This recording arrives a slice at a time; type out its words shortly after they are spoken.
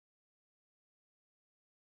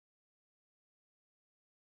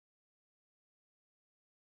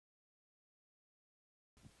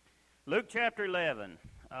Luke chapter 11.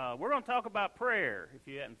 We're going to talk about prayer,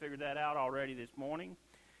 if you hadn't figured that out already this morning.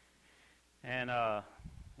 And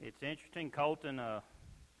it's interesting, Colton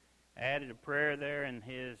added a prayer there in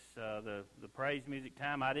his the praise music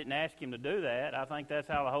time. I didn't ask him to do that. I think that's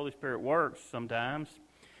how the Holy Spirit works sometimes.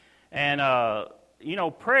 And,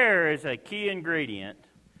 prayer is a key ingredient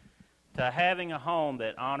to having a home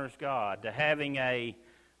that honors God, to having a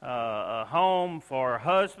home for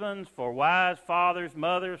husbands, for wives, fathers,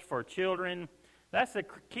 mothers, for children. That's the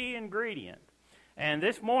key ingredient. And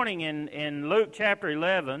this morning in Luke chapter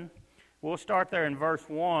 11, we'll start there in verse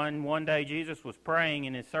 1. One day Jesus was praying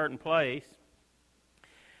in a certain place.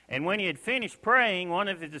 And when he had finished praying, one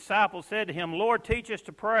of his disciples said to him, "Lord, teach us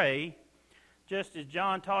to pray, just as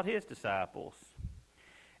John taught his disciples."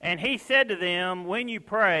 And he said to them, "When you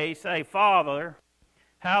pray, say, Father,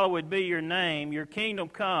 hallowed be your name, your kingdom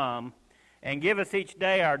come, and give us each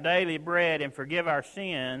day our daily bread, and forgive our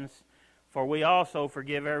sins, for we also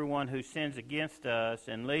forgive everyone who sins against us,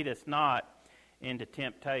 and lead us not into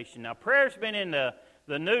temptation." Now, prayer's been in the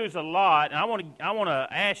news a lot, and I want to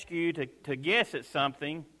ask you to guess at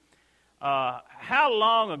something. How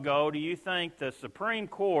long ago do you think the Supreme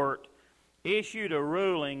Court issued a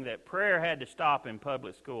ruling that prayer had to stop in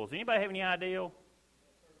public schools? Anybody have any idea?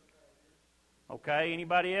 Okay,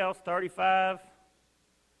 anybody else? 35?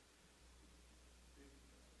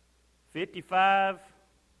 55?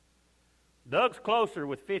 Doug's closer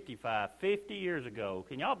with 55. 50 years ago.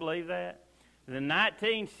 Can y'all believe that? In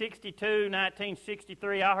 1962,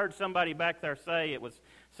 1963, I heard somebody back there say it was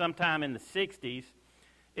sometime in the 60s,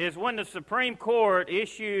 is when the Supreme Court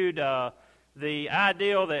issued the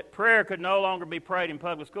ideal that prayer could no longer be prayed in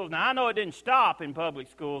public schools. Now, I know it didn't stop in public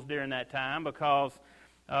schools during that time because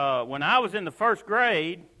when I was in the first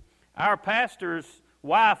grade, our pastor's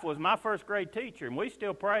wife was my first grade teacher, and we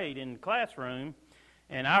still prayed in the classroom.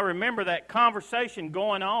 And I remember that conversation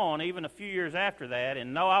going on even a few years after that.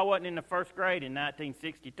 And no, I wasn't in the first grade in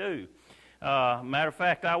 1962. Matter of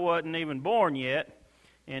fact, I wasn't even born yet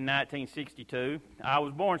in 1962. I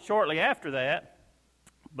was born shortly after that.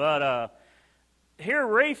 But here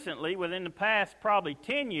recently, within the past probably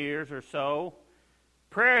 10 years or so,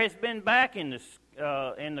 prayer has been back in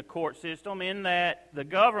the court system, in that the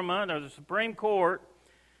government or the Supreme Court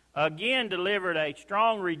again delivered a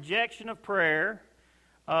strong rejection of prayer,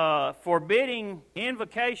 forbidding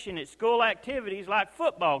invocation at school activities like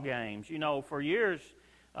football games. You know, for years,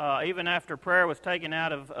 even after prayer was taken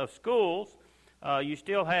out of schools, you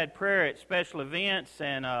still had prayer at special events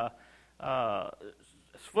and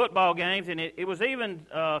football games, and it was even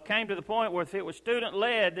came to the point where if it was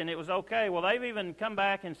student-led, then it was okay. Well, they've even come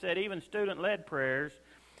back and said even student-led prayers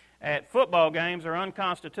at football games are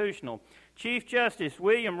unconstitutional. Chief Justice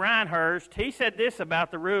William Rehnhurst, he said this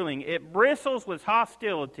about the ruling: "It bristles with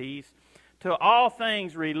hostilities to all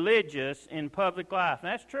things religious in public life."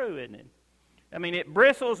 And that's true, isn't it? I mean, it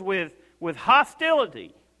bristles with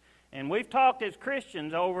hostility. And we've talked as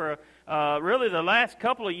Christians over really the last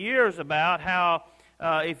couple of years about how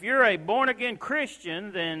if you're a born-again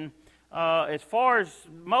Christian, then as far as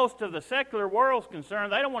most of the secular world's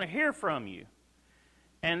concerned, they don't want to hear from you.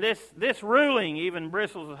 And this ruling even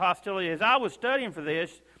bristles with hostility. As I was studying for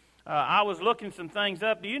this, I was looking some things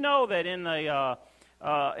up. Do you know that in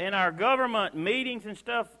our government meetings and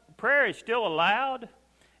stuff, prayer is still allowed?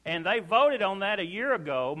 And they voted on that a year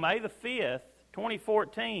ago, May the 5th,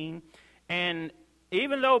 2014, and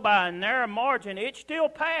even though by a narrow margin, it still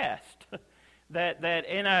passed. that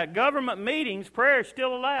in our government meetings, prayer is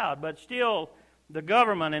still allowed, but still the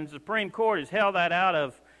government and the Supreme Court has held that out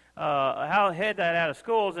of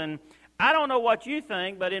schools. And I don't know what you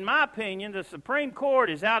think, but in my opinion, the Supreme Court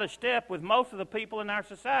is out of step with most of the people in our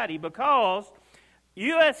society, because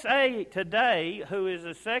USA Today, who is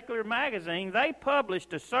a secular magazine, they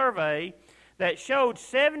published a survey that showed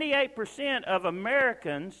 78% of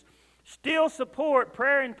Americans still support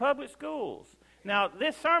prayer in public schools. Now,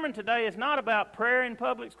 this sermon today is not about prayer in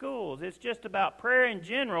public schools. It's just about prayer in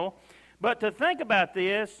general. But to think about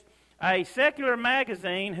this, a secular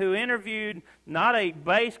magazine who interviewed not a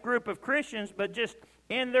base group of Christians, but just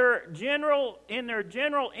in their general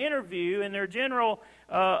interview, in their general,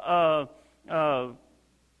 what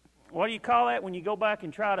do you call that when you go back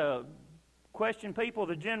and try to question people,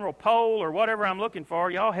 the general poll or whatever I'm looking for?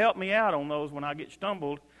 Y'all help me out on those when I get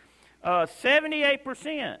stumbled.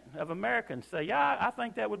 78% of Americans say, yeah, I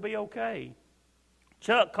think that would be okay.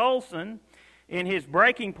 Chuck Colson, in his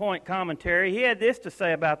Breaking Point commentary, he had this to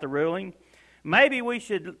say about the ruling: "Maybe we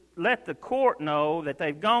should let the court know that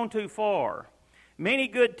they've gone too far. Many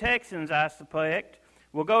good Texans, I suspect,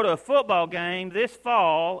 will go to a football game this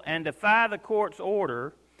fall and defy the court's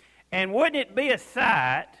order, And wouldn't it be a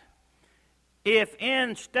sight if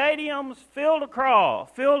in stadiums filled across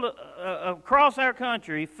our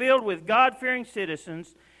country, filled with God-fearing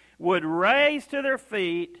citizens, would raise to their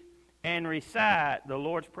feet and recite the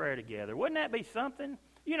Lord's Prayer together? Wouldn't that be something?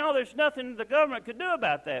 You know, there's nothing the government could do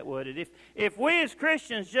about that, would it? If we as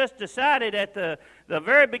Christians just decided at the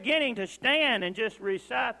very beginning to stand and just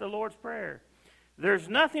recite the Lord's Prayer, there's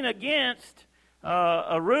nothing against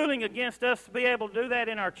a ruling against us to be able to do that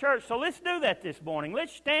in our church. So let's do that this morning.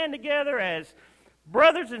 Let's stand together as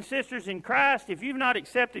brothers and sisters in Christ. If you've not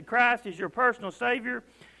accepted Christ as your personal Savior,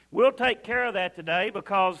 we'll take care of that today,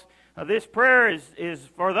 because this prayer is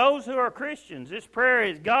for those who are Christians. This prayer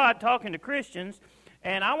is God talking to Christians.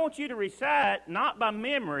 And I want you to recite, not by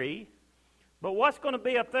memory, but what's going to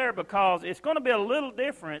be up there, because it's going to be a little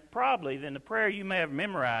different probably than the prayer you may have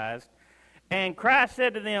memorized. And Christ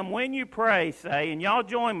said to them, when you pray, say, and y'all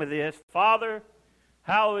join with this, Father,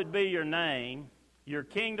 hallowed be your name, your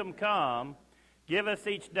kingdom come, give us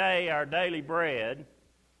each day our daily bread,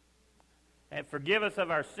 and forgive us of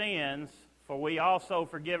our sins, for we also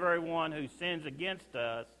forgive everyone who sins against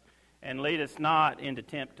us, and lead us not into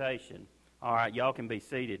temptation. All right, y'all can be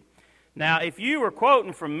seated. Now, if you were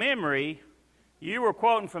quoting from memory, you were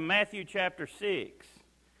quoting from Matthew chapter 6,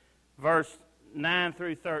 verse 9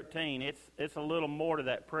 through 13. It's a little more to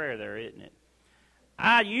that prayer there, isn't it?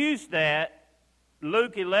 I used that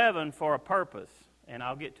Luke 11 for a purpose, and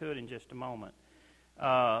I'll get to it in just a moment.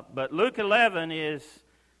 But Luke 11 is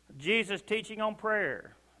Jesus teaching on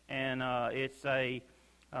prayer, and it's a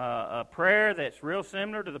prayer that's real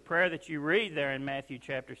similar to the prayer that you read there in Matthew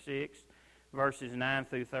chapter 6. Verses 9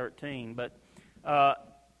 through 13. But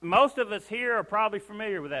most of us here are probably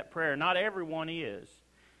familiar with that prayer. Not everyone is.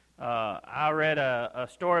 I read a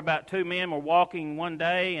story about two men were walking one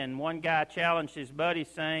day, and one guy challenged his buddy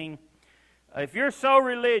saying, if you're so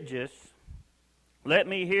religious, let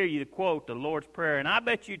me hear you quote the Lord's Prayer. And I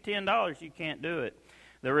bet you $10 you can't do it.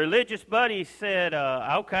 The religious buddy said,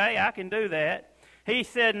 okay, I can do that. He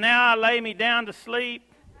said, now I lay me down to sleep.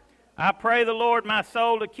 I pray the Lord my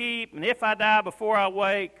soul to keep, and if I die before I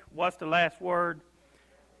wake, what's the last word?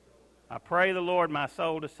 I pray the Lord my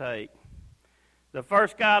soul to save. The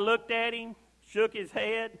first guy looked at him, shook his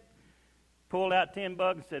head, pulled out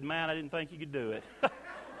 $10 and said, man, I didn't think you could do it.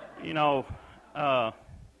 You know,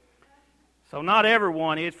 so not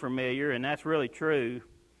everyone is familiar, and that's really true.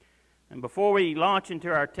 And before we launch into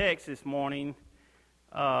our text this morning,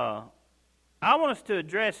 I want us to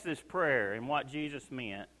address this prayer and what Jesus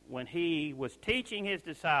meant when he was teaching his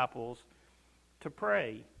disciples to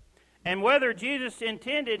pray. And whether Jesus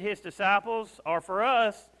intended his disciples or for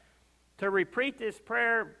us to repeat this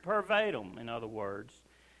prayer verbatim, in other words.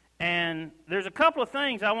 And there's a couple of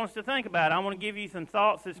things I want us to think about. I want to give you some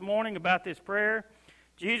thoughts this morning about this prayer.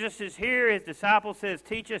 Jesus is here. His disciple says,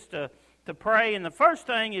 teach us to pray. And the first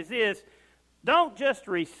thing is this: don't just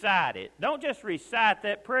recite it. Don't just recite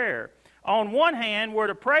that prayer. On one hand, we're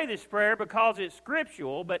to pray this prayer because it's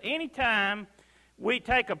scriptural, but anytime we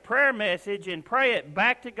take a prayer message and pray it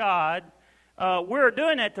back to God, we're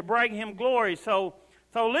doing that to bring Him glory. So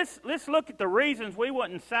let's look at the reasons we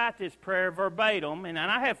wouldn't cite this prayer verbatim, and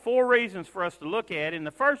I have 4 reasons for us to look at. And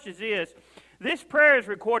the first is this prayer is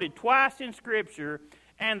recorded twice in Scripture,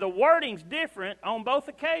 and the wording's different on both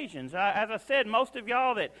occasions. As I said, most of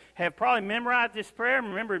y'all that have probably memorized this prayer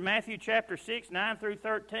remember Matthew chapter 6, 9 through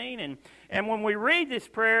 13. And when we read this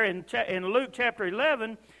prayer in Luke chapter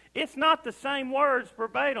 11, it's not the same words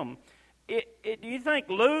verbatim. Do you think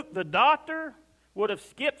Luke, the doctor, would have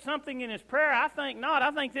skipped something in his prayer? I think not.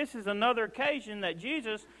 I think this is another occasion that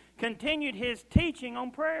Jesus continued his teaching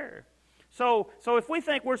on prayer. So if we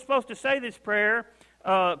think we're supposed to say this prayer,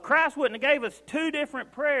 Christ wouldn't have gave us 2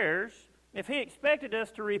 different prayers if he expected us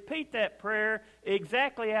to repeat that prayer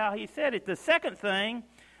exactly how he said it. The second thing,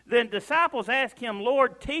 the disciples asked him,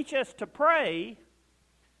 Lord, teach us to pray.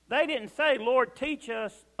 They didn't say, Lord, teach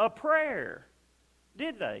us a prayer,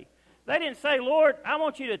 did they? They didn't say, Lord, I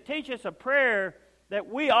want you to teach us a prayer that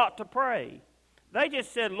we ought to pray. They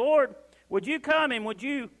just said, Lord, would you come and would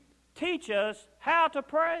you teach us how to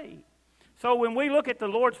pray? So when we look at the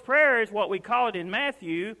Lord's Prayer, is what we call it in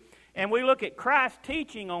Matthew, and we look at Christ's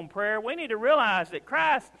teaching on prayer, we need to realize that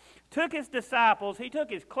Christ took his disciples, he took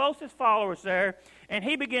his closest followers there, and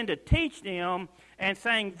he began to teach them and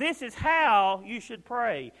saying, this is how you should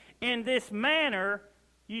pray. In this manner,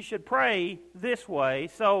 you should pray this way.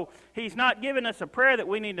 So he's not giving us a prayer that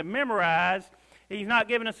we need to memorize. He's not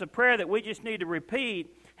giving us a prayer that we just need to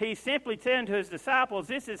repeat. He's simply saying to his disciples,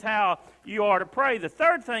 this is how you are to pray. The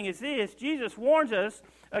third thing is this: Jesus warns us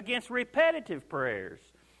against repetitive prayers.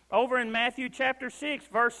 over in Matthew chapter 6,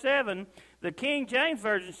 verse 7, the King James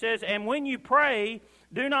Version says, "And when you pray,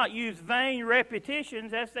 do not use vain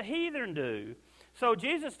repetitions as the heathen do." So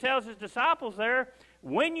Jesus tells his disciples there,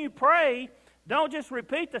 when you pray, don't just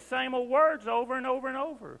repeat the same old words over and over and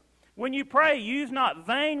over. When you pray, use not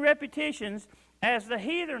vain repetitions as the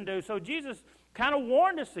heathen do. So Jesus kind of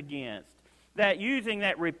warned us against that, using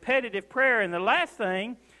that repetitive prayer. And the last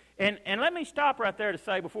thing, and let me stop right there to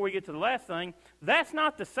say before we get to the last thing, that's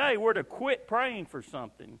not to say we're to quit praying for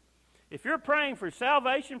something. If you're praying for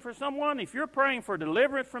salvation for someone, if you're praying for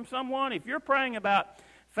deliverance from someone, if you're praying about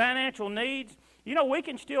financial needs, we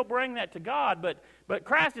can still bring that to God. But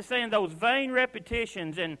Christ is saying those vain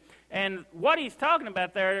repetitions, and what he's talking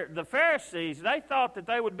about there, the Pharisees, they thought that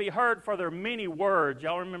they would be heard for their many words.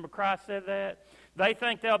 Y'all remember Christ said that? They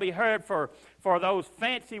think they'll be heard for those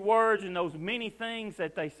fancy words and those many things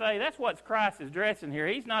that they say. That's what Christ is addressing here.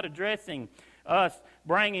 He's not addressing us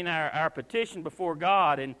bringing our petition before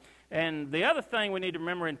God. And the other thing we need to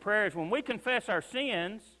remember in prayer is when we confess our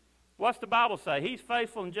sins, what's the Bible say? He's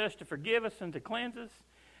faithful and just to forgive us and to cleanse us.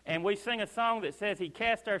 And we sing a song that says he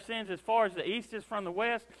cast our sins as far as the east is from the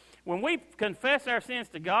west. When we confess our sins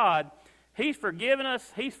to God, he's forgiven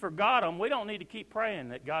us, he's forgot them. We don't need to keep praying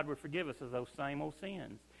that God would forgive us of those same old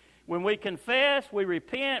sins. When we confess, we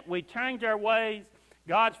repent, we change our ways,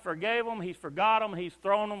 God's forgave them, he's forgot them, he's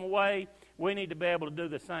thrown them away. We need to be able to do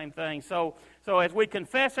the same thing. So as we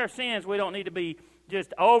confess our sins, we don't need to be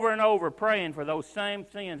just over and over praying for those same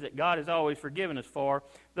sins that God has always forgiven us for.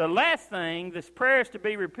 The last thing, this prayer is to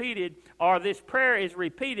be repeated, or this prayer is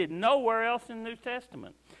repeated nowhere else in the New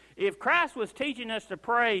Testament. If Christ was teaching us to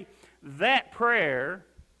pray that prayer,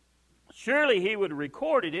 surely he would have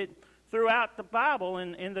recorded it throughout the Bible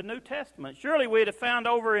in the New Testament. Surely we'd have found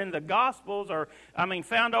over in the Gospels,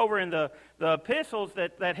 found over in the epistles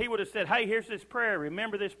that he would have said, hey, here's this prayer.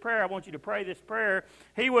 Remember this prayer. I want you to pray this prayer.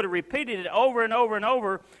 He would have repeated it over and over and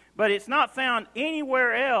over, but it's not found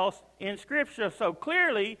anywhere else in Scripture. So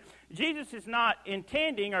clearly, Jesus is not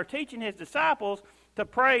intending or teaching his disciples to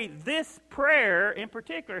pray this prayer in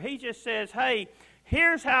particular. He just says, hey,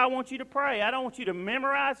 here's how I want you to pray. I don't want you to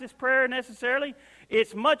memorize this prayer necessarily.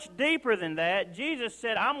 It's much deeper than that. Jesus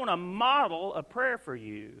said, I'm going to model a prayer for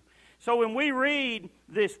you. So when we read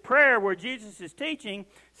this prayer where Jesus is teaching,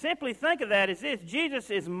 simply think of that as this. Jesus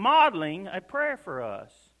is modeling a prayer for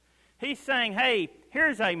us. He's saying, hey,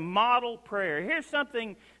 here's a model prayer. Here's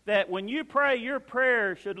something that when you pray, your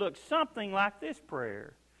prayer should look something like this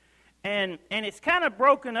prayer. And it's kind of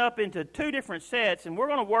broken up into two different sets, and we're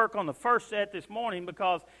going to work on the first set this morning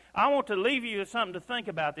because I want to leave you with something to think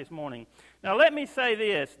about this morning. Now, let me say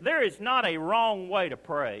this. There is not a wrong way to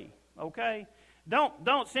pray, okay?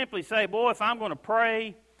 Don't simply say, boy, if I'm going to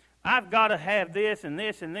pray, I've got to have this and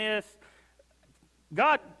this and this.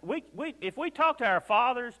 God, if we talk to our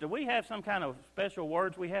fathers, do we have some kind of special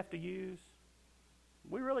words we have to use?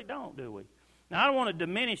 We really don't, do we? Now, I don't want to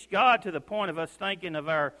diminish God to the point of us thinking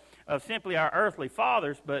of simply our earthly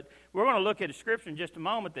fathers, but we're going to look at a scripture in just a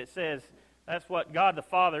moment that says that's what God the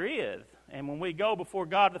Father is. And when we go before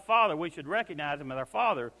God the Father, we should recognize him as our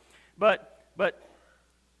Father. But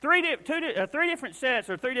three different sets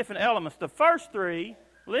or three different elements. The first three,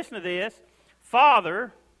 listen to this,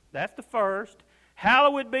 Father, that's the first.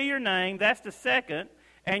 Hallowed be your name, that's the second.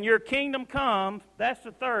 And your kingdom come, that's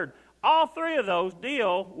the third. All three of those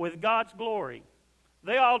deal with God's glory.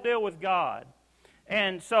 They all deal with God.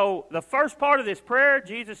 And so the first part of this prayer,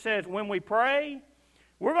 Jesus says, when we pray,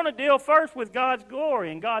 we're going to deal first with God's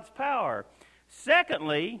glory and God's power.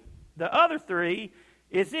 Secondly, the other three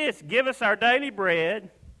is this: give us our daily bread,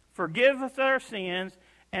 forgive us our sins,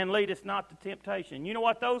 and lead us not to temptation. You know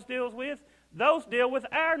what those deals with? Those deal with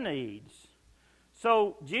our needs.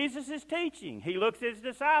 So Jesus is teaching. He looks at his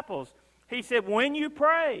disciples. He said, when you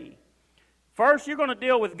pray, first you're going to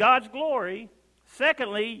deal with God's glory.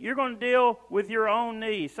 Secondly, you're going to deal with your own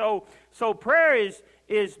needs. So prayer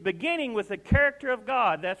is beginning with the character of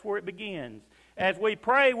God. That's where it begins. As we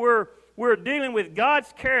pray, we're dealing with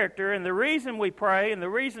God's character, and the reason we pray and the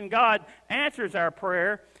reason God answers our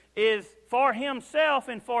prayer is for himself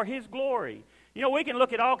and for his glory. You know, we can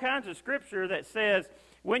look at all kinds of scripture that says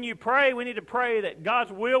when you pray, we need to pray that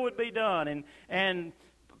God's will would be done. And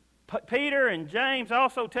Peter and James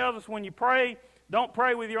also tells us when you pray, don't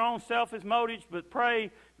pray with your own selfish motives, but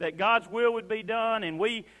pray that God's will would be done. And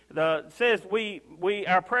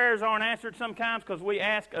our prayers aren't answered sometimes because we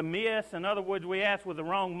ask amiss. In other words, we ask with the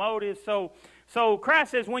wrong motives. So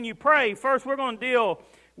Christ says when you pray, first we're going to deal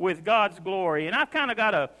with God's glory. And I've kind of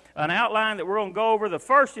got an outline that we're going to go over. The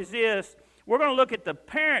first is this: we're going to look at the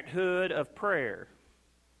parenthood of prayer.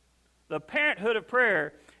 The parenthood of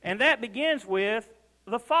prayer. And that begins with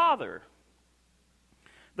the Father.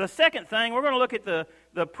 The second thing, we're going to look at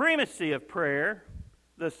the primacy of prayer.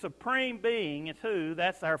 The supreme being is who?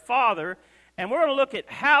 That's our Father. And we're going to look at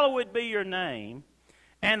hallowed be your name.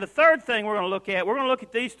 And the third thing we're going to look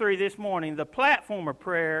at these three this morning, the platform of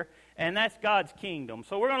prayer, and that's God's kingdom.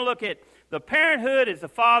 So we're going to look at the parenthood is the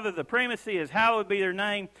Father, the primacy is hallowed be their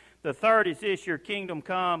name. The third is this, your kingdom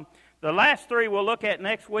come. The last three we'll look at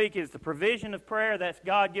next week is the provision of prayer. That's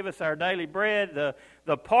God give us our daily bread.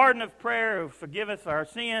 The pardon of prayer, forgive us our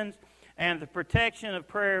sins. And the protection of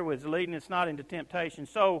prayer was leading us not into temptation.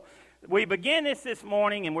 So we begin this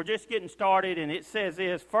morning, and we're just getting started, and it says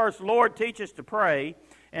this. First, Lord, teach us to pray.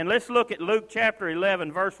 And let's look at Luke chapter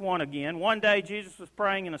 11, verse 1 again. One day Jesus was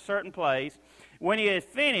praying in a certain place. When he had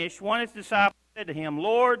finished, one of his disciples said to him,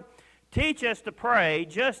 Lord, teach us to pray,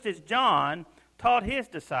 just as John taught his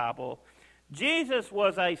disciple. Jesus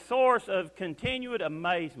was a source of continued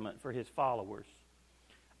amazement for his followers.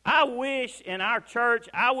 I wish in our church,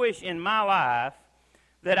 I wish in my life,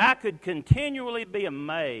 that I could continually be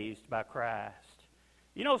amazed by Christ.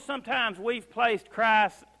 You know, sometimes we've placed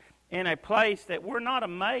Christ in a place that we're not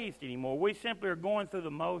amazed anymore. We simply are going through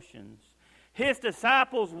the motions. His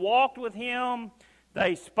disciples walked with him,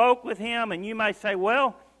 they spoke with him, and you may say,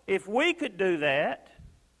 well, if we could do that,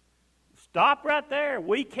 stop right there.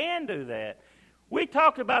 We can do that. We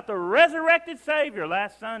talked about the resurrected Savior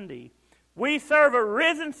last Sunday. We serve a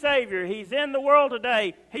risen Savior. He's in the world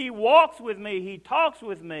today. He walks with me. He talks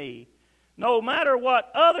with me. No matter what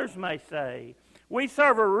others may say. We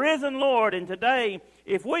serve a risen Lord. And today,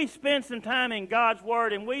 if we spend some time in God's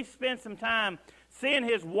Word and we spend some time seeing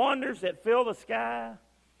His wonders that fill the sky,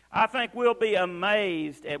 I think we'll be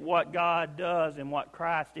amazed at what God does and what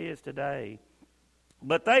Christ is today.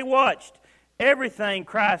 But they watched everything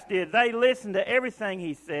Christ did. They listened to everything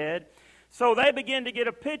He said. So they begin to get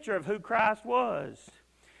a picture of who Christ was.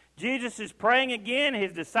 Jesus is praying again.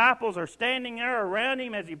 His disciples are standing there around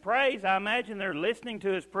Him as He prays. I imagine they're listening to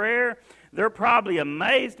His prayer. They're probably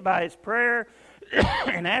amazed by His prayer.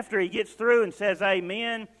 And after He gets through and says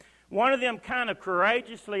amen, one of them kind of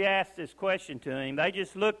courageously asked this question to Him. They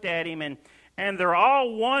just looked at Him, and they're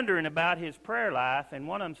all wondering about His prayer life. And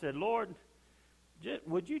one of them said, Lord,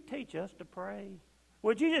 would you teach us to pray?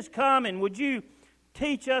 Would you just come and would you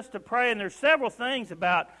teach us to pray? And there's several things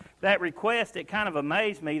about that request that kind of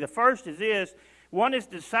amazed me. The first is this. One is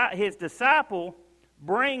his disciple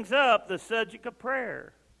brings up the subject of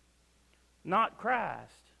prayer, not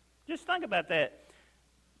Christ. Just think about that.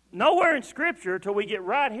 Nowhere in Scripture, till we get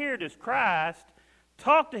right here, does Christ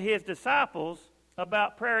talk to His disciples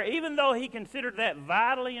about prayer. Even though He considered that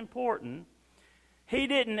vitally important, He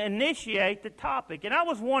didn't initiate the topic. And I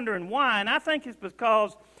was wondering why, and I think it's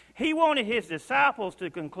because He wanted His disciples to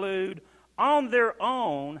conclude on their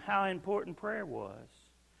own how important prayer was.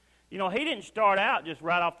 You know, He didn't start out just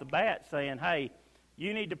right off the bat saying, hey,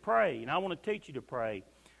 you need to pray, and I want to teach you to pray.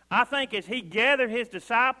 I think as He gathered His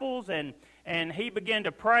disciples and He began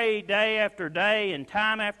to pray day after day and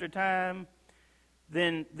time after time,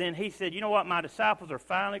 then He said, you know what, my disciples are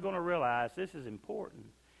finally going to realize this is important.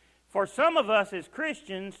 For some of us as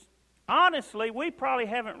Christians, honestly, we probably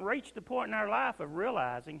haven't reached the point in our life of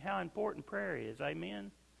realizing how important prayer is.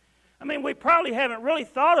 Amen? I mean, we probably haven't really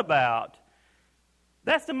thought about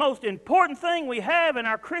that's the most important thing we have in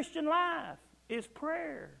our Christian life is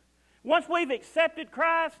prayer. Once we've accepted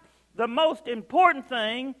Christ, the most important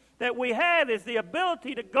thing that we have is the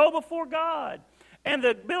ability to go before God and the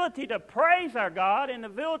ability to praise our God and the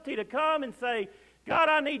ability to come and say, God,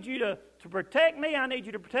 I need you to protect me. I need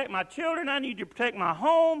you to protect my children. I need you to protect my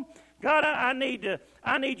home. God, I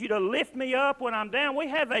need you to lift me up when I'm down. We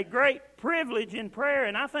have a great privilege in prayer,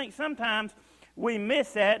 and I think sometimes we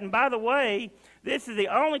miss that. And by the way, this is the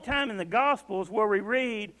only time in the Gospels where we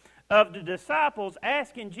read of the disciples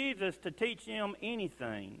asking Jesus to teach them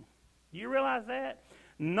anything. Do you realize that?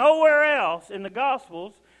 Nowhere else in the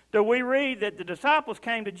Gospels do we read that the disciples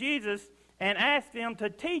came to Jesus and asked Him to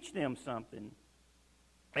teach them something.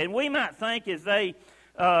 And we might think as they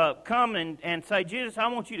come and say, Jesus, I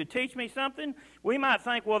want you to teach me something, we might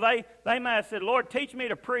think, well, they might have said, Lord, teach me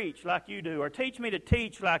to preach like you do, or teach me to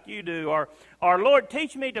teach like you do, or Lord,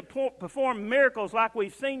 teach me to perform miracles like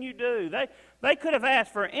we've seen you do. They could have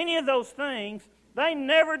asked for any of those things. They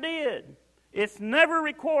never did. It's never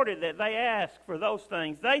recorded that they asked for those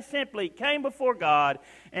things. They simply came before God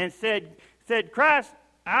and said, Christ,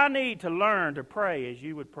 I need to learn to pray as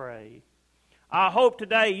you would pray. I hope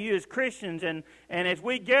today you as Christians and as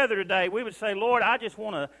we gather today, we would say, Lord, I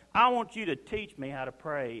want you to teach me how to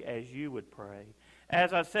pray as you would pray.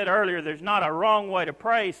 as I said earlier, there's not a wrong way to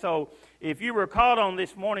pray. So if you were called on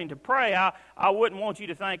this morning to pray, I wouldn't want you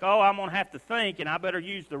to think, oh, I'm going to have to think and I better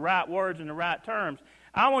use the right words and the right terms.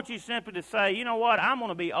 I want you simply to say, you know what, I'm going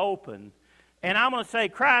to be open. And I'm going to say,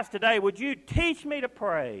 Christ, today, would you teach me to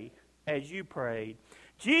pray as you prayed?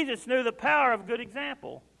 Jesus knew the power of a good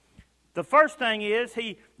example. The first thing is,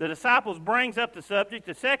 the disciples brings up the subject.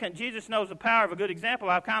 The second, Jesus knows the power of a good example.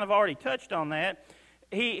 I've kind of already touched on that.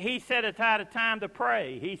 He set aside a time to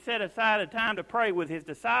pray. He set aside a time to pray with his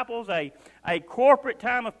disciples, a corporate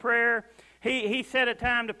time of prayer. He set a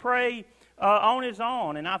time to pray on his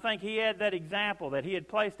own, and I think he had that example, that he had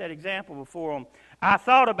placed that example before him. I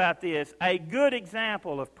thought about this, a good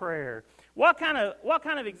example of prayer. What kind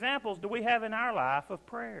of examples do we have in our life of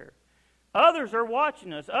prayer? Others are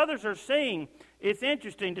watching us. Others are seeing. It's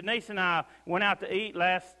interesting. Denise and I went out to eat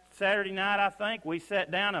last Saturday night, I think. We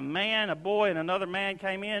sat down. A boy, and another man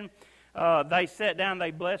came in. They sat down.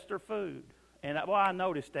 They blessed their food. And I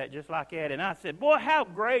noticed that just like that. And I said, boy, how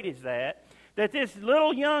great is that this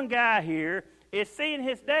little young guy here is seeing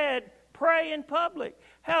his dad pray in public.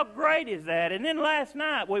 How great is that? And then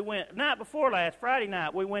night before last, Friday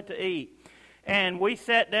night, we went to eat. And we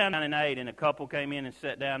sat down and ate, and a couple came in and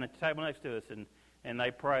sat down at the table next to us, and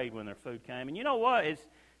they prayed when their food came. And you know what? It's,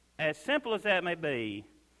 as simple as that may be,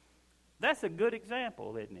 that's a good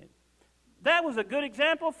example, isn't it? That was a good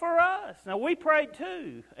example for us. Now, we prayed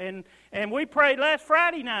too, and we prayed last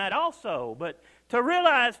Friday night also. But to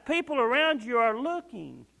realize people around you are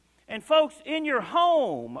looking, and folks in your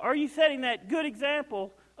home, are you setting that good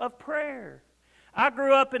example of prayer? I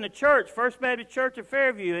grew up in the church, First Baptist Church of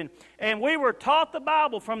Fairview, and we were taught the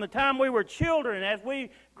Bible from the time we were children. As we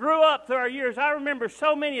grew up through our years, I remember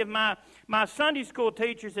so many of my Sunday school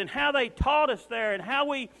teachers and how they taught us there and how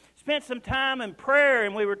we spent some time in prayer,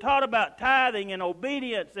 and we were taught about tithing and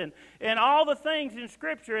obedience and all the things in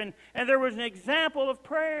Scripture, and there was an example of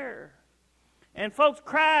prayer. And folks,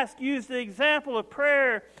 Christ used the example of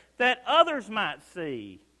prayer that others might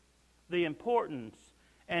see the importance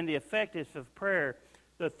and the effectiveness of prayer.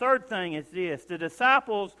 The third thing is this: the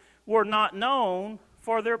disciples were not known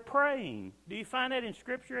for their praying. Do you find that in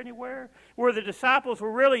Scripture anywhere? Where the disciples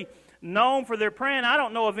were really known for their praying? I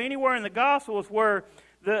don't know of anywhere in the Gospels where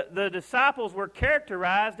the disciples were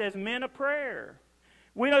characterized as men of prayer.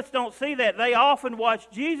 We just don't see that. They often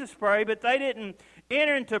watched Jesus pray, but they didn't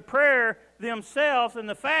enter into prayer themselves. And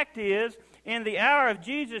the fact is, in the hour of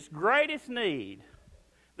Jesus' greatest need,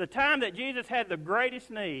 the time that Jesus had the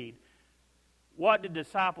greatest need, what did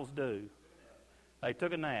disciples do? They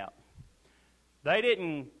took a nap. They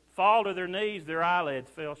didn't fall to their knees, their eyelids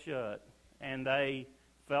fell shut, and they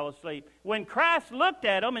fell asleep. When Christ looked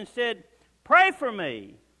at them and said, "Pray for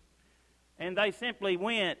me," and they simply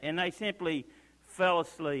went and they simply fell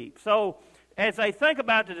asleep. So as they think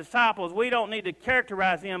about the disciples, we don't need to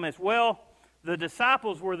characterize them as, well, the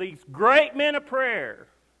disciples were these great men of prayer.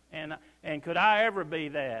 And could I ever be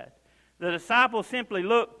that? The disciples simply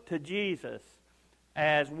looked to Jesus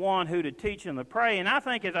as one who to teach them to pray. And I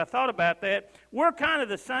think as I thought about that, we're kind of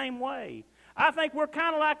the same way. I think we're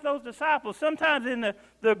kind of like those disciples. Sometimes in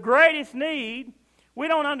the greatest need, we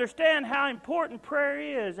don't understand how important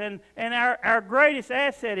prayer is and our greatest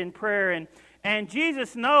asset in prayer. And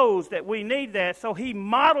Jesus knows that we need that, so he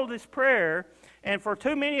modeled this prayer. And for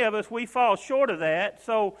too many of us, we fall short of that.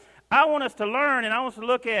 So I want us to learn, and I want us to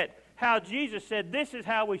look at how Jesus said this is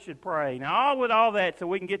how we should pray. Now, with all that, so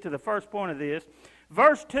we can get to the first point of this.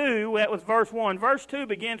 Verse 2, that was verse 1. Verse 2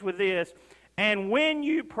 begins with this: and when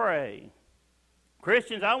you pray.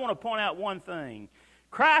 Christians, I want to point out one thing.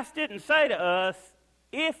 Christ didn't say to us,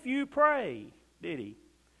 if you pray, did he?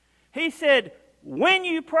 He said, when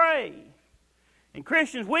you pray. And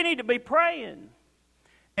Christians, we need to be praying.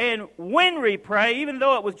 And when we pray, even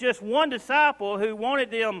though it was just one disciple who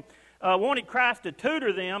wanted Christ to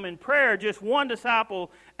tutor them in prayer, just one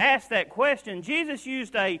disciple asked that question, Jesus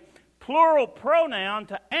used a plural pronoun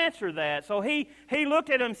to answer that. So he looked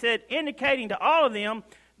at them and said, indicating to all of them,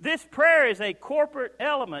 this prayer is a corporate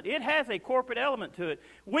element. It has a corporate element to it.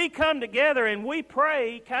 We come together and we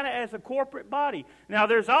pray kind of as a corporate body. Now,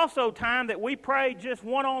 there's also time that we pray just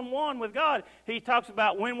one-on-one with God. He talks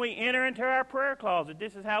about when we enter into our prayer closet,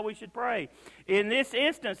 this is how we should pray. In this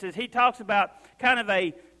instance, he talks about kind of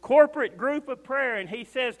a corporate group of prayer, and he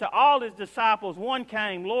says to all his disciples, one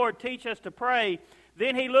came, Lord, teach us to pray.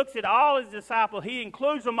 Then he looks at all his disciples. He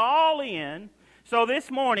includes them all in. So this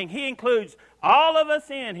morning, he includes all of us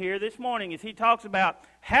in here this morning as he talks about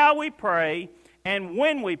how we pray and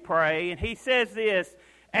when we pray. And he says this,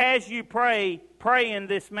 as you pray, pray in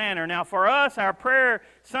this manner. Now for us, our prayer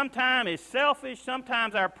sometimes is selfish.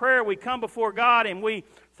 Sometimes our prayer, we come before God and we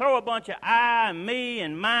throw a bunch of I and me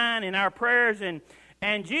and mine in our prayers.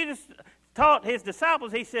 And Jesus taught his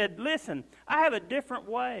disciples, he said, listen, I have a different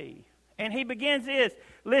way. And he begins this,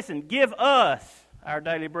 listen, give us our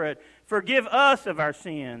daily bread. Forgive us of our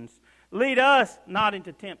sins. Lead us not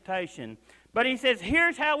into temptation. But he says,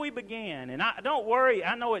 here's how we began. And don't worry,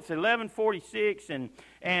 I know it's 11:46,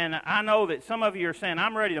 and I know that some of you are saying,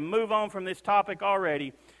 I'm ready to move on from this topic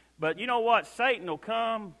already. But you know what? Satan will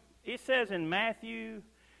come. It says in Matthew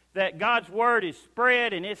that God's word is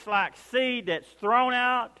spread, and it's like seed that's thrown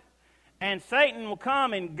out. And Satan will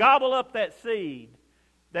come and gobble up that seed,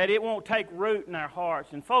 that it won't take root in our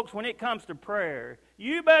hearts. And folks, when it comes to prayer,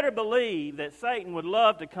 you better believe that Satan would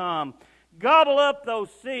love to come gobble up those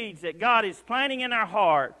seeds that God is planting in our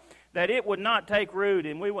heart, that it would not take root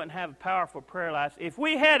and we wouldn't have a powerful prayer life. If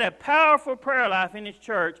we had a powerful prayer life in this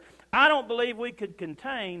church, I don't believe we could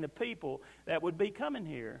contain the people that would be coming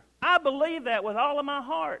here. I believe that with all of my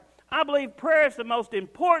heart. I believe prayer is the most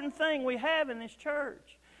important thing we have in this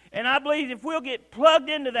church. And I believe if we'll get plugged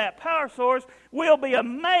into that power source, we'll be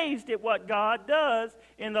amazed at what God does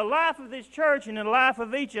in the life of this church and in the life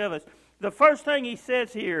of each of us. The first thing he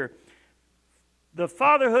says here, the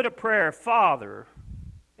fatherhood of prayer, Father.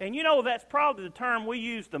 And you know that's probably the term we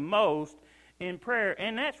use the most in prayer,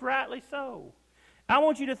 and that's rightly so. I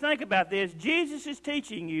want you to think about this. Jesus is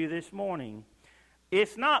teaching you this morning.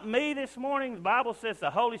 It's not me this morning. The Bible says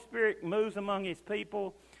the Holy Spirit moves among his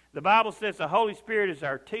people. The Bible says the Holy Spirit is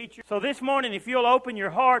our teacher. So this morning, if you'll open your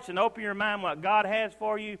hearts and open your mind what God has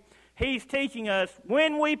for you, he's teaching us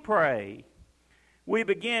when we pray, we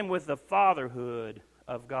begin with the fatherhood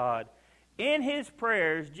of God. In his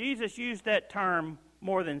prayers, Jesus used that term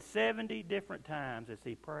more than 70 different times as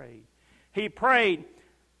he prayed. He prayed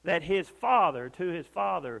that his Father, to his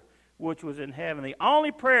Father, which was in heaven. The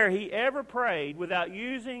only prayer he ever prayed without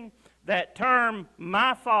using that term,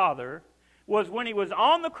 my Father, was when he was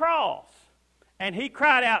on the cross. And he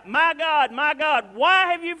cried out, my God,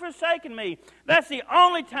 why have you forsaken me? That's the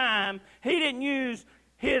only time he didn't use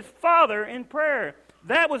his Father in prayer.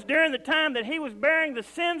 That was during the time that he was bearing the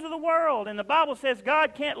sins of the world. And the Bible says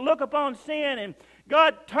God can't look upon sin. And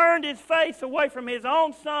God turned his face away from his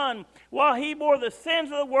own Son while he bore the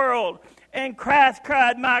sins of the world. And Christ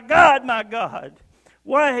cried, my God,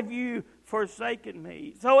 why have you forsaken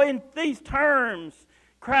me? So in these terms,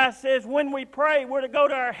 Christ says when we pray, we're to go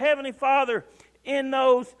to our Heavenly Father in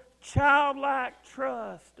those childlike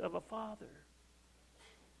trust of a Father.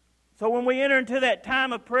 So when we enter into that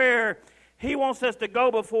time of prayer, he wants us to go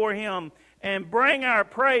before him and bring our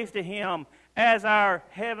praise to him as our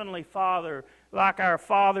Heavenly Father, like our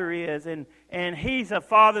Father is. And he's a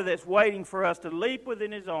Father that's waiting for us to leap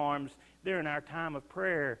within his arms during our time of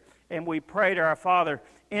prayer. And we pray to our Father.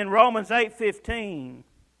 In Romans 8:15,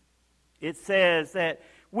 it says that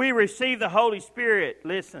we receive the Holy Spirit.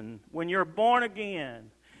 Listen, when you're born again,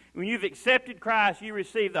 when you've accepted Christ, you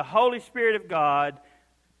receive the Holy Spirit of God,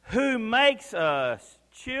 who makes us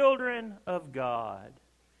children of God,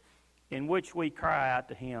 in which we cry out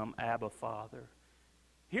to him, Abba, Father.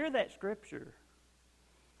 Hear that scripture.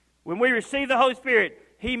 When we receive the Holy Spirit,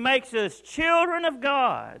 he makes us children of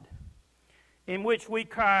God, in which we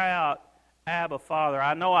cry out, Abba, Father.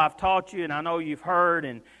 I know I've taught you, and I know you've heard,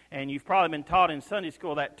 and you've probably been taught in Sunday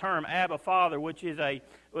school that term, Abba, Father, which is a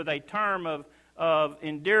term of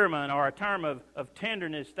endearment or a term of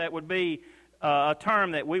tenderness. That would be a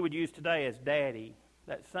term that we would use today as daddy.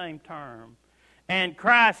 That same term. And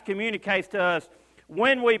Christ communicates to us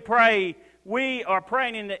when we pray, we are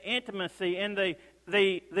praying in the intimacy, in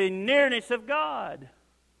the nearness of God.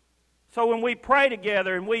 So when we pray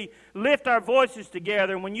together and we lift our voices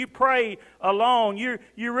together, and when you pray alone, you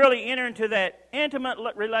really enter into that intimate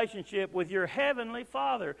relationship with your Heavenly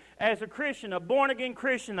Father. As a Christian, a born-again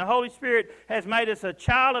Christian, the Holy Spirit has made us a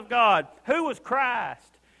child of God. Who was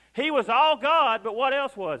Christ? He was all God, but what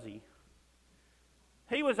else was he?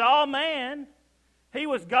 He was all man. He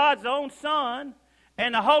was God's own Son.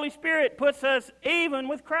 And the Holy Spirit puts us even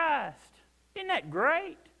with Christ. Isn't that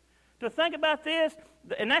great? To think about this,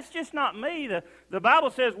 and that's just not me. The Bible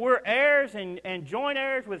says we're heirs and joint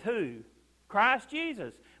heirs with who? Christ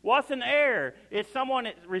Jesus. What's an heir? It's someone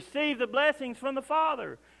that received the blessings from the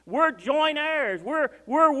Father. We're joint heirs. We're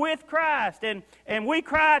with Christ. And we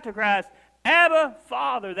cry to Christ, Abba,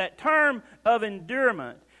 Father, that term of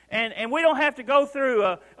endearment. And we don't have to go through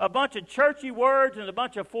a bunch of churchy words and a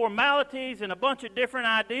bunch of formalities and a bunch of different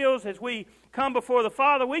ideals as we come before the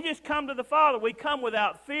Father. We just come to the Father. We come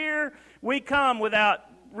without fear. We come without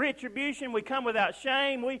retribution. We come without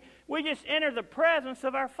shame. We just enter the presence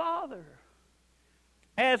of our Father.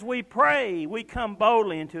 As we pray, we come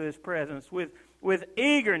boldly into His presence with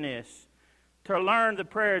eagerness to learn the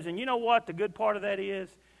prayers. And you know what the good part of that is?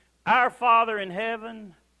 Our Father in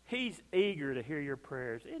heaven, He's eager to hear your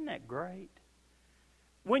prayers. Isn't that great?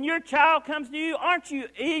 When your child comes to you, aren't you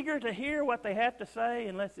eager to hear what they have to say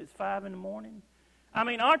unless it's 5 in the morning? I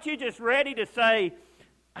mean, aren't you just ready to say,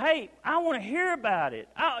 hey, I want to hear about it.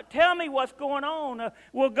 Tell me what's going on.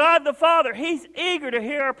 Well, God the Father, He's eager to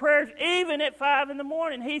hear our prayers even at 5 in the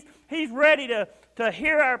morning. He's ready to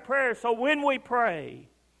hear our prayers. So when we pray,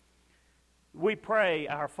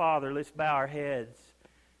 our Father. Let's bow our heads.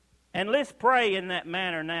 And let's pray in that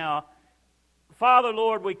manner now. Father,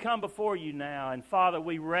 Lord, we come before you now, and Father,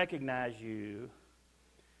 we recognize you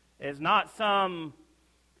as not some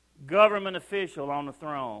government official on the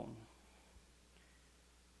throne.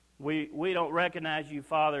 We don't recognize you,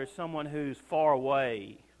 Father, as someone who's far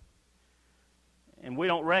away. And we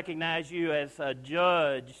don't recognize you as a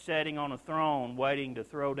judge sitting on a throne waiting to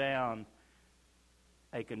throw down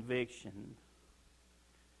a conviction.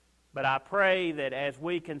 But I pray that as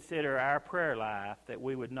we consider our prayer life, that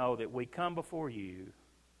we would know that we come before you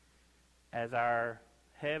as our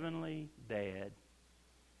heavenly Dad,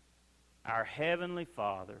 our heavenly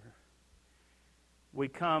Father. We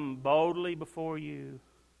come boldly before you.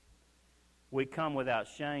 We come without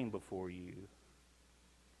shame before you.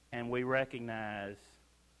 And we recognize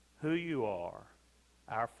who you are,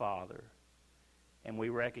 our Father. And we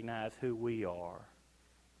recognize who we are,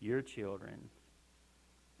 your children.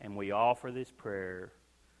 And we offer this prayer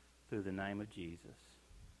through the name of Jesus.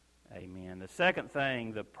 Amen. The second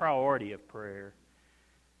thing, the priority of prayer.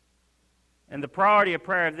 And the priority of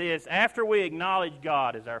prayer is this: after we acknowledge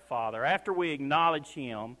God as our Father, after we acknowledge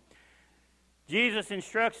Him, Jesus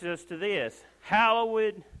instructs us to this: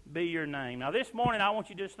 hallowed be your name. Now this morning I want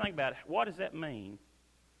you to just think about it. What does that mean?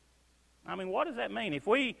 I mean, what does that mean? If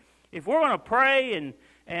we're going to pray,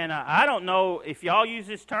 and I don't know if y'all use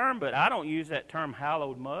this term, but I don't use that term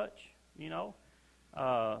hallowed much, you know.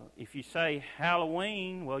 If you say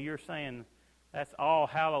Halloween, well, you're saying that's All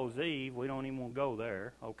Hallows Eve. We don't even want to go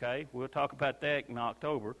there, okay? We'll talk about that in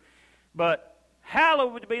October. But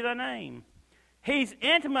hallowed would be the name. He's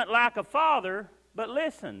intimate like a father, but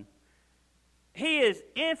listen, He is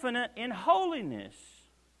infinite in holiness.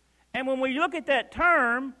 And when we look at that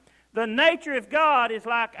term, the nature of God is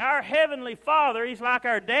like our heavenly Father. He's like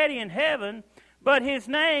our daddy in heaven, but His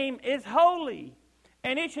name is holy.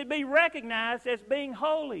 And it should be recognized as being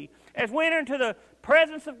holy. As we enter into the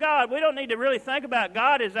presence of God, we don't need to really think about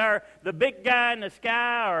God as the big guy in the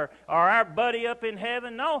sky or our buddy up in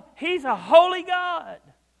heaven. No, He's a holy God.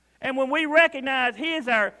 And when we recognize He is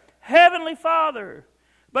our heavenly Father,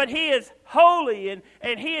 but He is holy,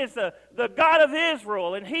 and He is the God of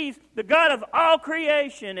Israel, and He's the God of all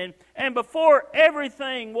creation, and before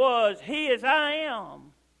everything was, He is I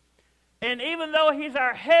am. And even though He's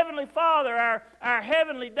our heavenly Father, our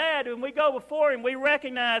heavenly Dad, when we go before Him, we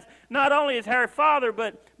recognize not only as our Father,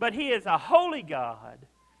 but He is a holy God.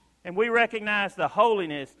 And we recognize the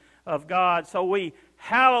holiness of God, so we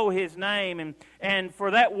hallow His name. And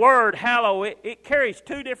for that word, hallow, it carries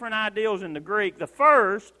two different ideals in the Greek. The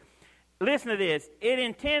first, listen to this, it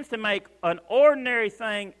intends to make an ordinary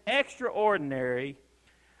thing extraordinary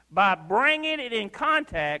by bringing it in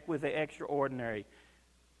contact with the extraordinary.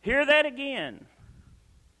 Hear that again.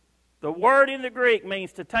 The word in the Greek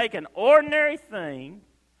means to take an ordinary thing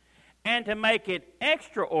and to make it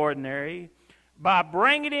extraordinary by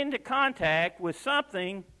bringing it into contact with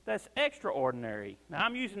something that's extraordinary. Now,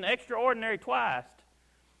 I'm using extraordinary twice.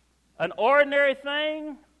 An ordinary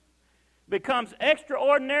thing becomes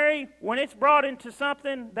extraordinary when it's brought into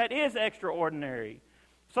something that is extraordinary.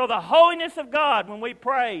 So the holiness of God, when we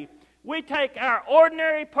pray, we take our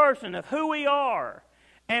ordinary person of who we are,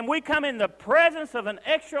 and we come in the presence of an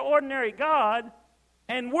extraordinary God,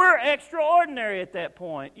 and we're extraordinary at that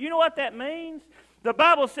point. You know what that means? The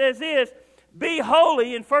Bible says this: be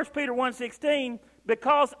holy in 1 Peter 1:16,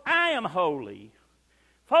 because I am holy.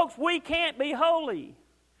 Folks, we can't be holy.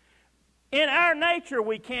 In our nature,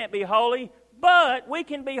 we can't be holy, but we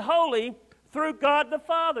can be holy through God the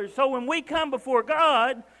Father. So when we come before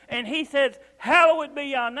God and He says, hallowed be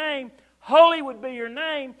your name, holy would be your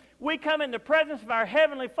name, we come in the presence of our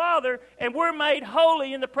Heavenly Father and we're made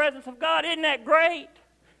holy in the presence of God. Isn't that great?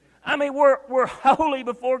 I mean, we're holy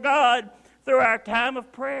before God through our time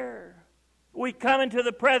of prayer. We come into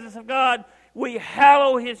the presence of God. We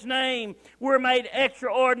hallow His name. We're made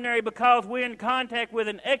extraordinary because we're in contact with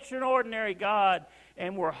an extraordinary God.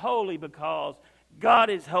 And we're holy because God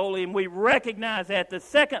is holy, and we recognize that. The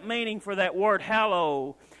second meaning for that word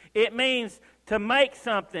hallow, it means to make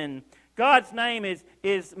something. God's name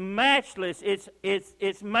is matchless.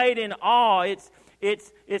 It's made in awe.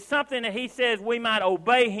 It's something that He says we might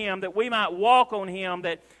obey Him, that we might walk on Him,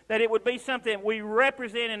 that it would be something we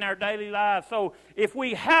represent in our daily lives. So if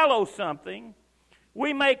we hallow something,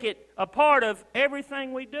 we make it a part of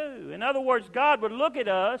everything we do. In other words, God would look at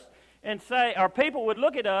us and say, or people would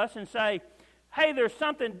look at us and say, hey, there's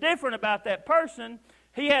something different about that person.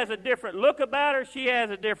 He has a different look about her. She has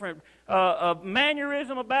a different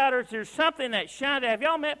mannerism about her. There's something that shines. Have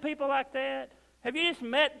y'all met people like that? Have you just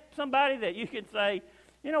met somebody that you can say,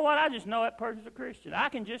 you know what, I just know that person's a Christian. I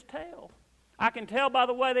can just tell. I can tell by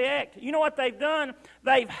the way they act. You know what they've done?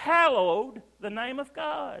 They've hallowed the name of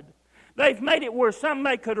God. They've made it where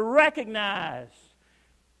somebody could recognize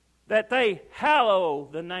that they hallow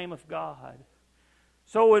the name of God.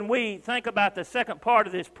 So when we think about the second part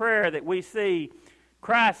of this prayer that we see,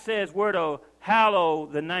 Christ says we're to hallow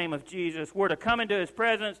the name of Jesus. We're to come into His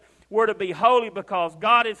presence. We're to be holy because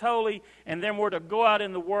God is holy. And then we're to go out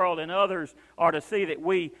in the world and others are to see that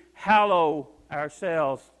we hallow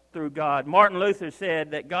ourselves through God. Martin Luther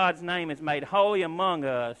said that God's name is made holy among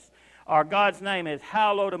us, or God's name is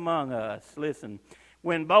hallowed among us. Listen,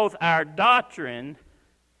 when both our doctrine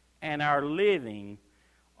and our living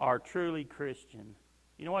are truly Christian.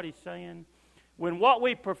 You know what he's saying? When what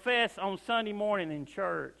we profess on Sunday morning in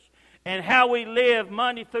church and how we live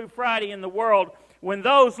Monday through Friday in the world, when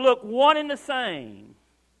those look one and the same,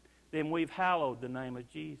 then we've hallowed the name of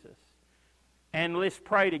Jesus. And let's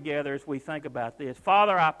pray together as we think about this.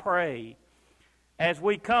 Father, I pray, as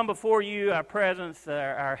we come before you, our presence,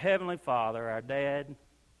 our Heavenly Father, our Dad,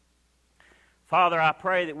 Father, I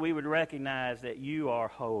pray that we would recognize that you are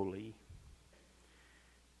holy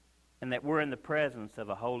and that we're in the presence of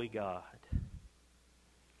a holy God.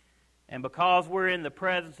 And because we're in the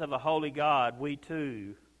presence of a holy God, we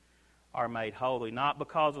too are made holy, not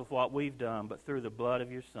because of what we've done, but through the blood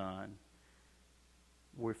of your Son.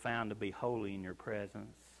 We're found to be holy in your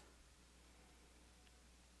presence.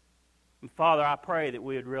 And Father, I pray that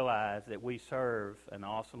we would realize that we serve an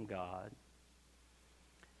awesome God.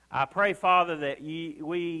 I pray, Father, that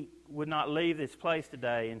we would not leave this place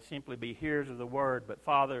today and simply be hearers of the word, but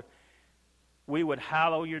Father, we would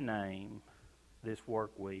hallow your name this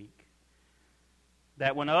work week.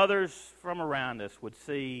 That when others from around us would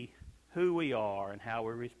see who we are and how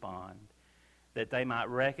we respond, that they might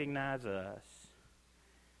recognize us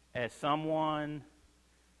as someone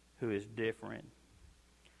who is different,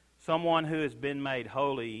 someone who has been made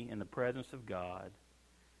holy in the presence of God.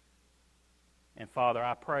 And Father,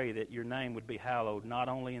 I pray that your name would be hallowed not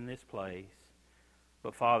only in this place,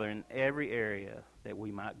 but Father, in every area that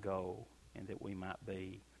we might go and that we might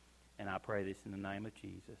be. And I pray this in the name of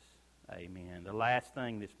Jesus. Amen. The last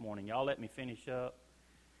thing this morning, y'all let me finish up.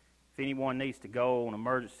 If anyone needs to go on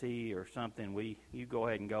emergency or something, you go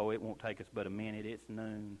ahead and go. It won't take us but a minute. It's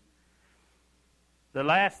noon. The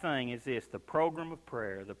last thing is this, the program of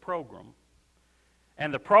prayer, the program.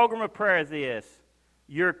 And the program of prayer is this,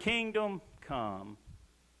 your kingdom come.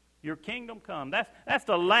 Your kingdom come. That's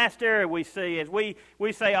the last area we see as we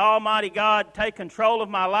say, Almighty God, take control of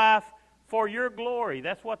my life for your glory.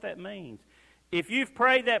 That's what that means. If you've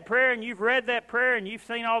prayed that prayer and you've read that prayer and you've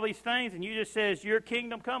seen all these things and you just says, your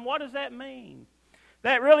kingdom come, what does that mean?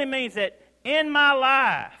 That really means that in my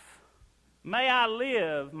life, may I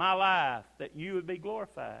live my life that you would be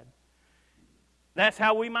glorified. That's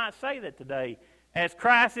how we might say that today. As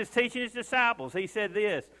Christ is teaching his disciples, he said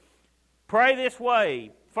this, pray this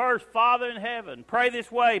way. First, Father in heaven, pray this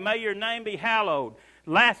way, may your name be hallowed.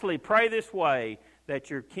 Lastly, pray this way, that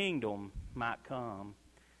your kingdom might come.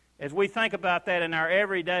 As we think about that in our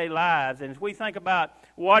everyday lives, and as we think about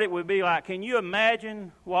what it would be like, can you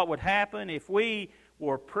imagine what would happen if we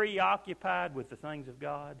were preoccupied with the things of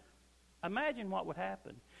God? Imagine what would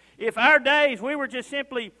happen. If our days, we were just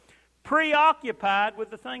simply preoccupied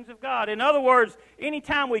with the things of God. In other words,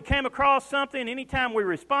 anytime we came across something, anytime we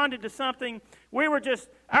responded to something, we were just,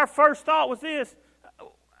 our first thought was this,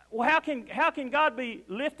 well, how can God be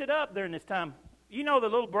lifted up during this time? You know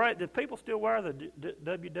do people still wear the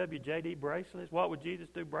WWJD bracelets? What would Jesus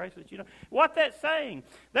do bracelets? You know what that's saying?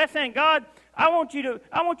 That's saying, God, I want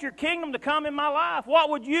your kingdom to come in my life. What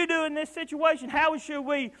would you do in this situation? How should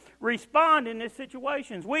we respond in these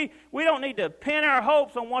situations? We don't need to pin our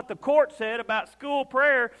hopes on what the court said about school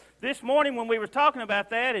prayer this morning when we were talking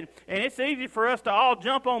about that, and it's easy for us to all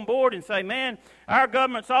jump on board and say, man, our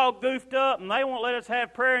government's all goofed up and they won't let us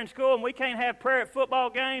have prayer in school and we can't have prayer at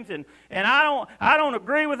football games, and I don't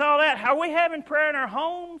agree with all that. Are we having prayer in our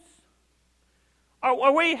homes?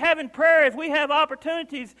 Are we having prayer if we have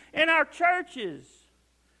opportunities in our churches?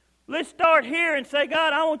 Let's start here and say,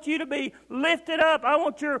 God, I want you to be lifted up. I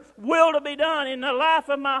want your will to be done in the life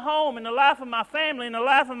of my home, in the life of my family, in the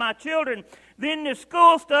life of my children. Then the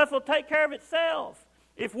school stuff will take care of itself.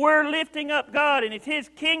 If we're lifting up God and if His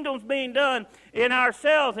kingdom's being done in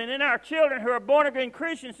ourselves and in our children who are born-again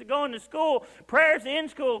Christians to go into school, prayers in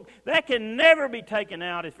school, that can never be taken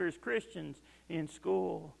out if there's Christians in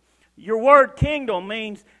school. Your word kingdom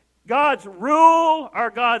means God's rule or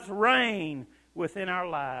God's reign within our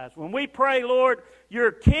lives. When we pray, Lord,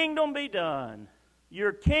 your kingdom be done,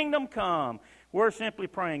 your kingdom come, we're simply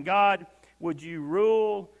praying, God, would you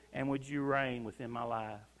rule and would you reign within my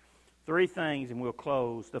life? 3 things and we'll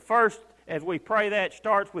close. The first, as we pray that,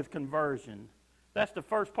 starts with conversion. That's the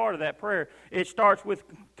first part of that prayer. It starts with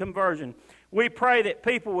conversion. We pray that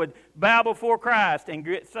people would bow before Christ and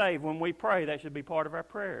get saved. When we pray, that should be part of our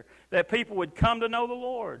prayer. That people would come to know the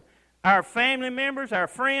Lord. Our family members, our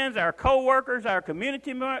friends, our co-workers, our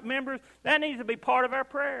community members, that needs to be part of our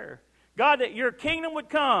prayer. God, that your kingdom would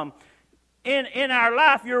come in our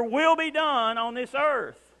life. Your will be done on this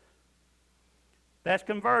earth. That's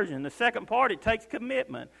conversion. The second part, it takes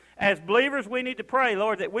commitment. As believers, we need to pray,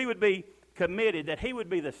 Lord, that we would be committed, that He would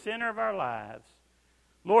be the center of our lives.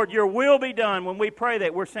 Lord, your will be done. When we pray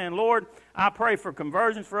that, we're saying, Lord, I pray for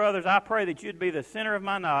conversions for others. I pray that you'd be the center of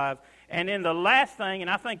my lives. And then the last thing,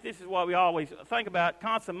 and I think this is what we always think about,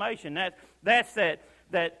 consummation. That's that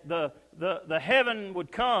the heaven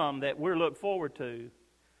would come that we're looking forward to.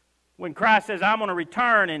 When Christ says, I'm going to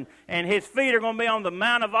return, and His feet are going to be on the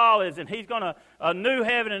Mount of Olives, and He's going to, a new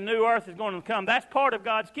heaven and new earth is going to come. That's part of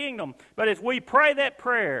God's kingdom. But as we pray that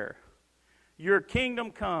prayer, your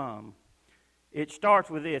kingdom come, it starts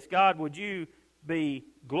with this. God, would you be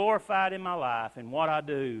glorified in my life, and what I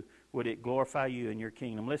do, would it glorify you in your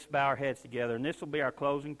kingdom? Let's bow our heads together, and this will be our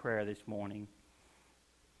closing prayer this morning.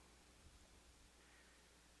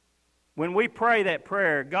 When we pray that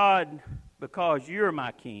prayer, God, because you're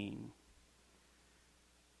my King,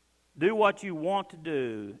 do what you want to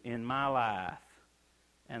do in my life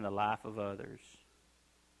and the life of others.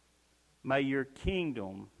 May your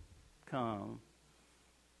kingdom come.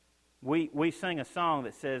 We sing a song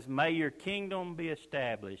that says, may your kingdom be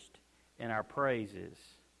established in our praises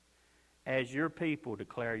as your people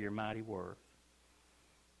declare your mighty worth.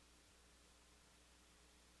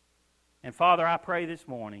 And Father, I pray this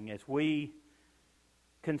morning as we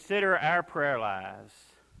consider our prayer lives,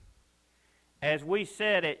 as we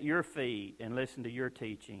sit at your feet and listen to your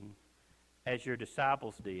teaching, as your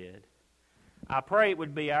disciples did, I pray it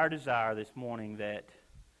would be our desire this morning that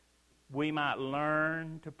we might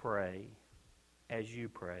learn to pray as you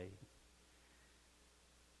prayed.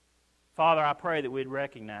 Father, I pray that we'd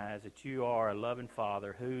recognize that you are a loving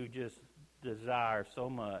Father who just desires so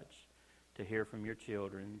much to hear from your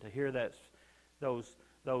children, to hear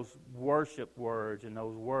those worship words and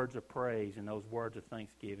those words of praise and those words of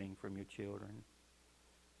thanksgiving from your children.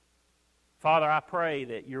 Father, I pray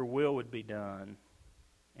that your will would be done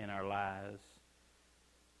in our lives.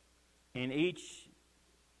 In each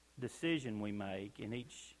decision we make, in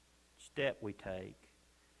each step we take,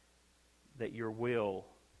 that your will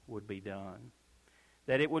would be done.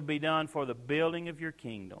 That it would be done for the building of your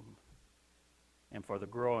kingdom and for the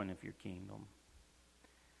growing of your kingdom.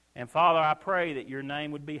 And Father, I pray that your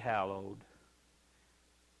name would be hallowed,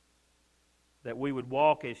 that we would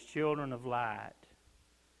walk as children of light,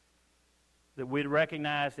 that we'd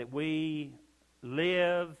recognize that we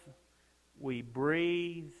live, we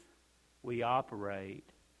breathe, we operate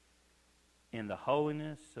in the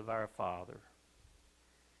holiness of our Father.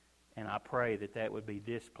 And I pray that that would be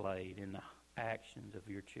displayed in the actions of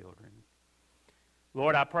your children.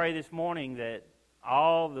 Lord, I pray this morning that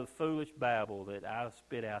all the foolish babble that I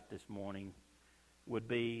spit out this morning would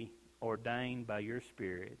be ordained by your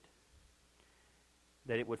Spirit,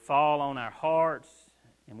 that it would fall on our hearts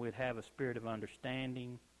and we'd have a spirit of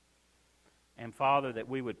understanding, and Father, that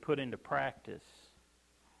we would put into practice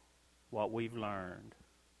what we've learned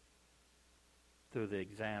through the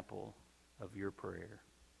example of your prayer.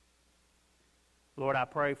 Lord, I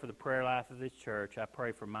pray for the prayer life of this church. I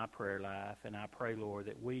pray for my prayer life. And I pray, Lord,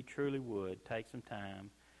 that we truly would take some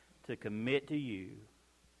time to commit to you,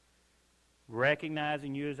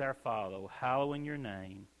 recognizing you as our Father, hallowing your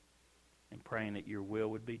name, and praying that your will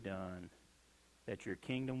would be done, that your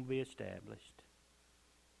kingdom will be established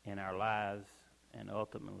in our lives and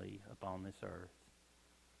ultimately upon this earth.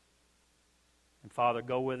 And Father,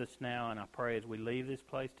 go with us now, and I pray as we leave this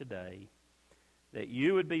place today, that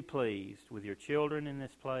you would be pleased with your children in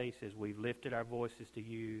this place as we've lifted our voices to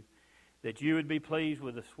you, that you would be pleased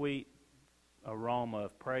with the sweet aroma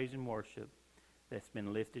of praise and worship that's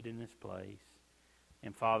been lifted in this place.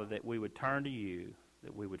 And Father, that we would turn to you,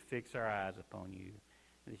 that we would fix our eyes upon you,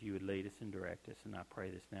 and that you would lead us and direct us. And I pray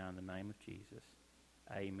this now in the name of Jesus.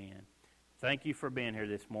 Amen. Thank you for being here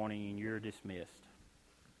this morning, and you're dismissed.